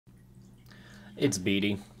it's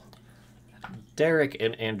Beatty. Derek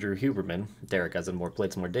and Andrew Huberman, Derek as in More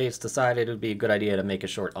Plates, More Dates, decided it would be a good idea to make a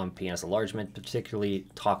short on penis enlargement, particularly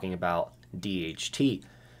talking about DHT.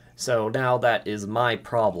 So now that is my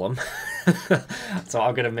problem. So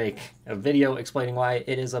I'm going to make a video explaining why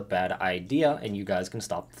it is a bad idea, and you guys can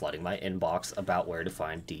stop flooding my inbox about where to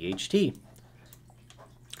find DHT.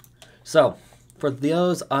 So, for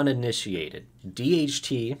those uninitiated,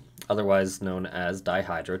 DHT, otherwise known as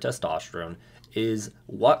dihydrotestosterone, is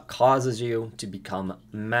what causes you to become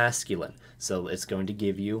masculine. So it's going to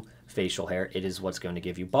give you facial hair. It is what's going to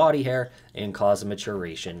give you body hair and cause a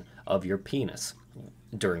maturation of your penis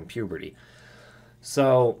during puberty.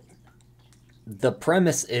 So the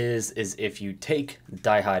premise is if you take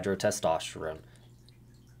dihydrotestosterone,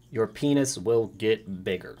 your penis will get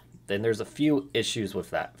bigger. Then there's a few issues with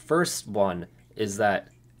that. First one is that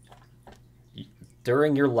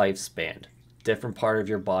during your lifespan, different part of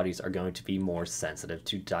your bodies are going to be more sensitive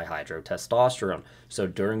to dihydrotestosterone. So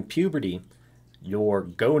during puberty, your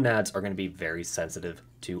gonads are going to be very sensitive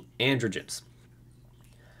to androgens.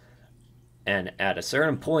 And at a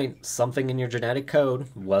certain point, something in your genetic code,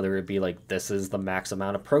 whether it be like this is the max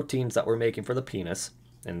amount of proteins that we're making for the penis,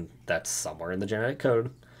 and that's somewhere in the genetic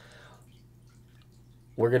code,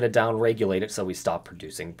 we're going to downregulate it so we stop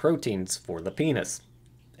producing proteins for the penis.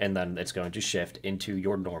 And then it's going to shift into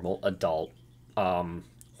your normal adult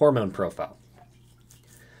hormone profile.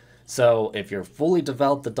 So if you're fully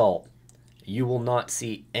developed adult, you will not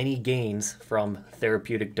see any gains from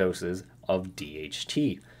therapeutic doses of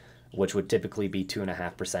DHT, which would typically be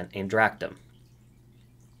 2.5% androcton.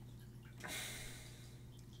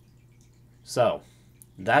 So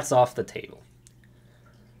that's off the table.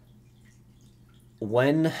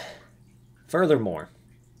 Furthermore,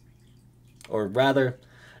 or rather,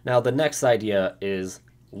 now the next idea is,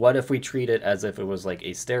 what if we treat it as if it was like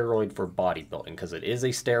a steroid for bodybuilding? Because it is a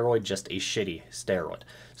steroid, just a shitty steroid.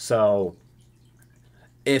 So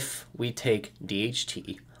if we take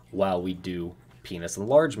DHT while we do penis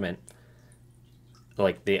enlargement,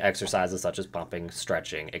 like the exercises such as pumping,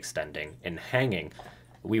 stretching, extending, and hanging,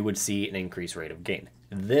 we would see an increased rate of gain.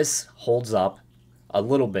 This holds up a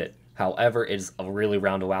little bit. However, it is a really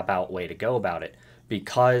roundabout way to go about it,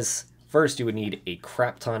 because first you would need a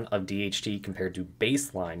crap ton of DHT compared to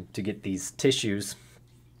baseline to get these tissues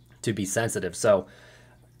to be sensitive. So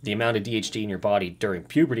the amount of DHT in your body during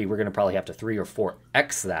puberty, we're going to probably have to 3 or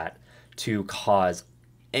 4x that to cause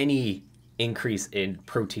any increase in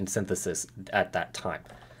protein synthesis at that time.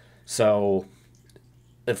 So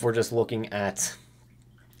if we're just looking at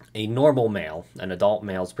a normal male, an adult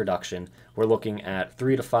male's production, we're looking at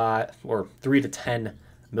 3 to 10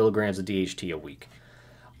 milligrams of DHT a week.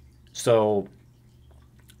 So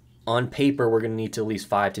on paper, we're going to need to at least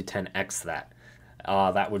 5 to 10x that.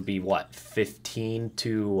 That would be what, 15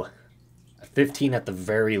 at the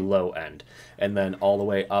very low end, and then all the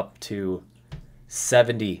way up to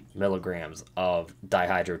 70 milligrams of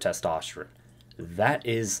dihydrotestosterone. That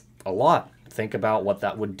is a lot. Think about what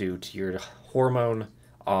that would do to your hormone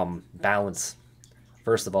balance.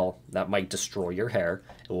 First of all, that might destroy your hair.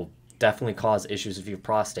 It will definitely cause issues with your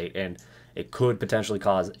prostate, and it could potentially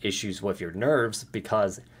cause issues with your nerves,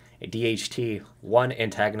 because DHT, 1,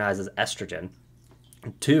 antagonizes estrogen,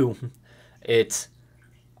 2, it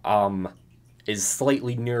is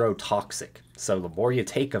slightly neurotoxic. So the more you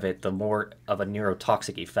take of it, the more of a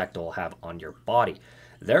neurotoxic effect it will have on your body.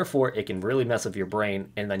 Therefore, it can really mess with your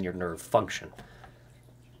brain and then your nerve function.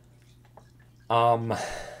 Where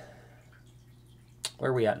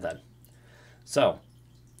are we at then? So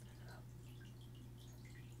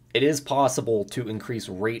it is possible to increase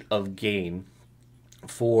rate of gain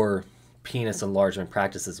for penis enlargement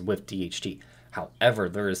practices with DHT. However,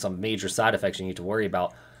 there is some major side effects you need to worry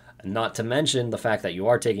about, not to mention the fact that you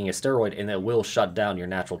are taking a steroid and it will shut down your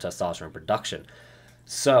natural testosterone production.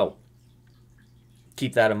 So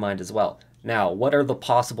keep that in mind as well. Now, what are the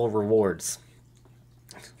possible rewards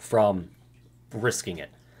from risking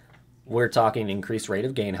it? We're talking increased rate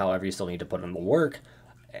of gain, however, you still need to put in the work.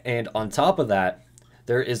 And on top of that,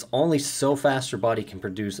 there is only so fast your body can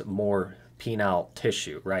produce more penile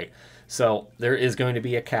tissue, right? So there is going to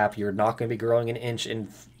be a cap. You're not going to be growing an inch in,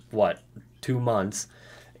 2 months.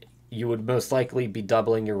 You would most likely be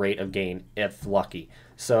doubling your rate of gain if lucky.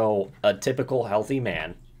 So a typical healthy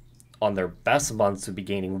man on their best months would be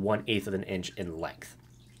gaining 1/8 of an inch in length.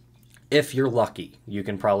 If you're lucky, you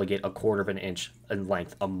can probably get 1/4 of an inch in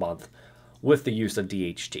length a month with the use of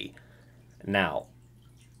DHT. Now,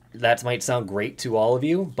 that might sound great to all of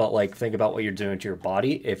you, but like, think about what you're doing to your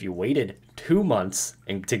body. If you waited 2 months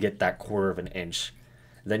to get that 1/4 of an inch,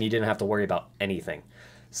 then you didn't have to worry about anything.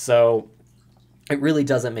 So it really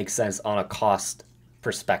doesn't make sense on a cost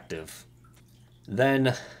perspective.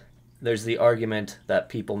 Then there's the argument that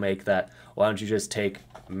people make that why don't you just take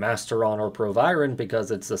Masteron or Proviron because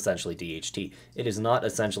it's essentially DHT. It is not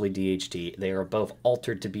essentially DHT. They are both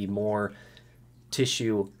altered to be more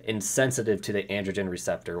tissue insensitive to the androgen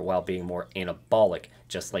receptor while being more anabolic,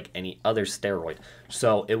 just like any other steroid.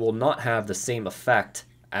 So it will not have the same effect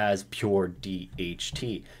as pure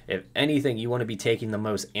DHT. If anything, you want to be taking the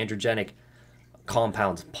most androgenic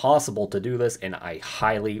compounds possible to do this, and I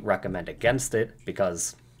highly recommend against it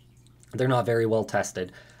because they're not very well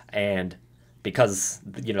tested, and because,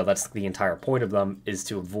 you know, that's the entire point of them, is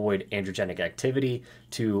to avoid androgenic activity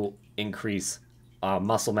to increase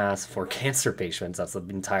muscle mass for cancer patients. That's the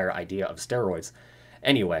entire idea of steroids.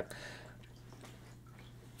 Anyway,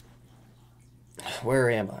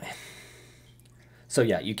 where am I? So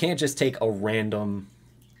yeah, you can't just take a random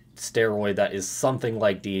steroid that is something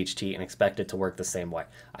like DHT and expect it to work the same way.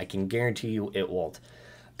 I can guarantee you it won't.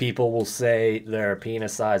 People will say their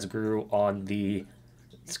penis size grew on the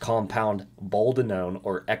compound boldenone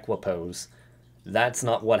or equipoise. That's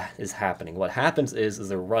not what is happening. What happens is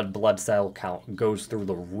their red blood cell count goes through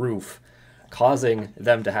the roof, causing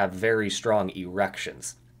them to have very strong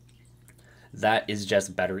erections. That is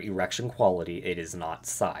just better erection quality. It is not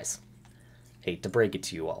size. Hate to break it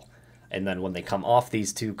to you all. And then when they come off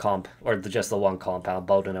these two just the one compound,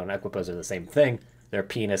 boldenone and equipoise are the same thing, their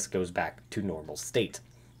penis goes back to normal state.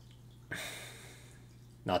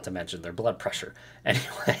 Not to mention their blood pressure.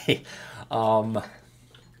 Anyway, now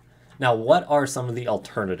what are some of the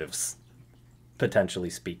alternatives, potentially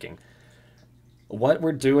speaking? What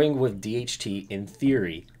we're doing with DHT, in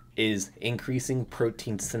theory, is increasing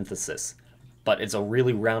protein synthesis, but it's a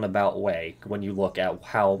really roundabout way when you look at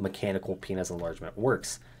how mechanical penis enlargement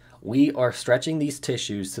works. We are stretching these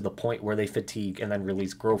tissues to the point where they fatigue and then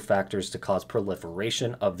release growth factors to cause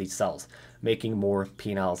proliferation of these cells, making more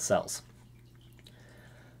penile cells.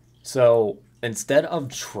 So instead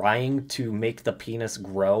of trying to make the penis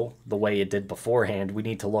grow the way it did beforehand, we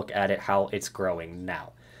need to look at it how it's growing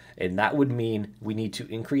now. And that would mean we need to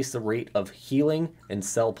increase the rate of healing and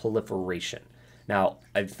cell proliferation. Now,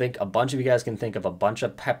 I think a bunch of you guys can think of a bunch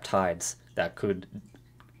of peptides that could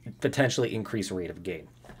potentially increase rate of gain.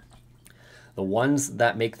 The ones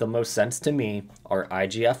that make the most sense to me are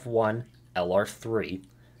IGF-1, LR3,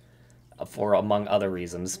 for among other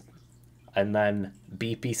reasons, and then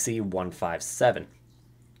BPC-157.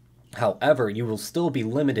 However, you will still be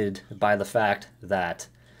limited by the fact that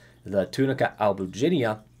the tunica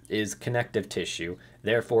albuginea is connective tissue,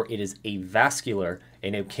 therefore it is avascular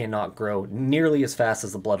and it cannot grow nearly as fast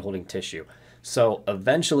as the blood-holding tissue. So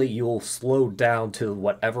eventually you will slow down to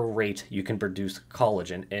whatever rate you can produce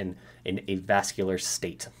collagen in a vascular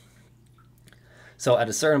state. So at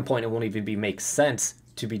a certain point, it won't even make sense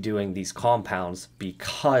to be doing these compounds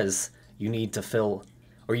because you need to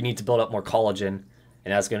build up more collagen,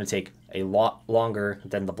 and that's going to take a lot longer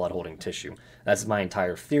than the blood-holding tissue. That's my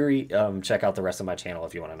entire theory. Check out the rest of my channel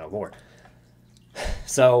if you want to know more.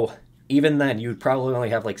 So even then, you'd probably only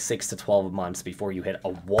have like 6 to 12 months before you hit a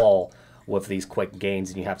wall with these quick gains,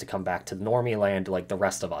 and you have to come back to normie land like the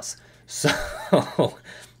rest of us. So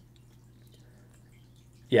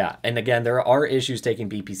yeah, and again, there are issues taking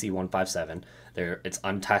BPC-157. It's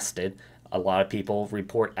untested. A lot of people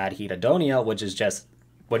report adhedonia, which is just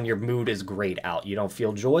when your mood is grayed out. You don't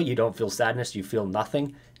feel joy, you don't feel sadness, you feel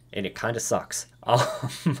nothing, and it kind of sucks.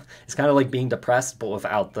 It's kind of like being depressed, but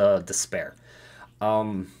without the despair.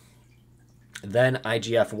 Then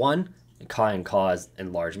IGF-1 can cause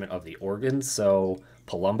enlargement of the organs, so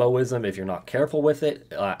palumboism if you're not careful with it,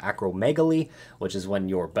 acromegaly, which is when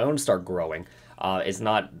your bones start growing, is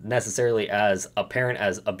not necessarily as apparent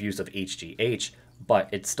as abuse of HGH, but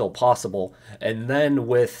it's still possible. And then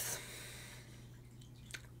with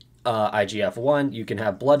IGF-1, you can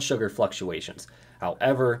have blood sugar fluctuations.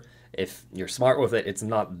 However, if you're smart with it, it's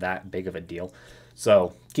not that big of a deal.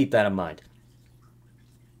 So keep that in mind.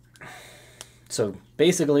 So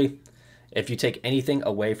basically, if you take anything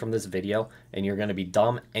away from this video and you're going to be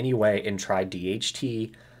dumb anyway and try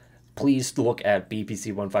DHT, please look at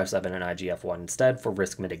BPC-157 and IGF-1 instead for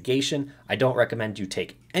risk mitigation. I don't recommend you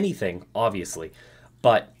take anything, obviously,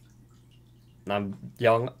 but I'm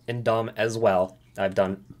young and dumb as well. I've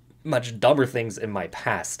done much dumber things in my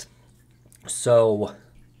past. So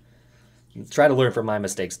try to learn from my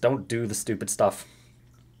mistakes. Don't do the stupid stuff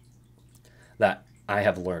that I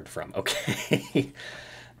have learned from, okay?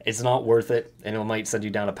 It's not worth it, and it might send you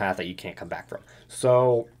down a path that you can't come back from.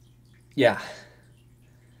 So, yeah.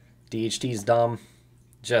 DHT is dumb.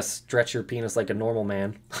 Just stretch your penis like a normal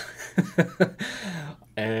man.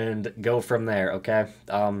 and go from there, okay?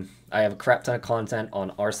 I have a crap ton of content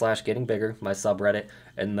on r/getting bigger, my subreddit,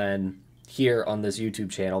 and then here on this YouTube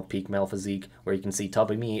channel, Peak Male Physique, where you can see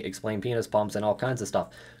Tubby Me explain penis pumps and all kinds of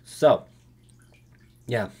stuff. So,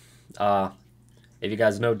 yeah. If you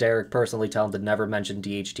guys know Derek personally, tell him to never mention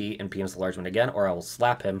DHT and penis enlargement again, or I will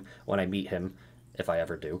slap him when I meet him, if I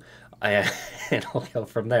ever do. And I'll go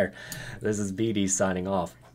from there. This is BD signing off.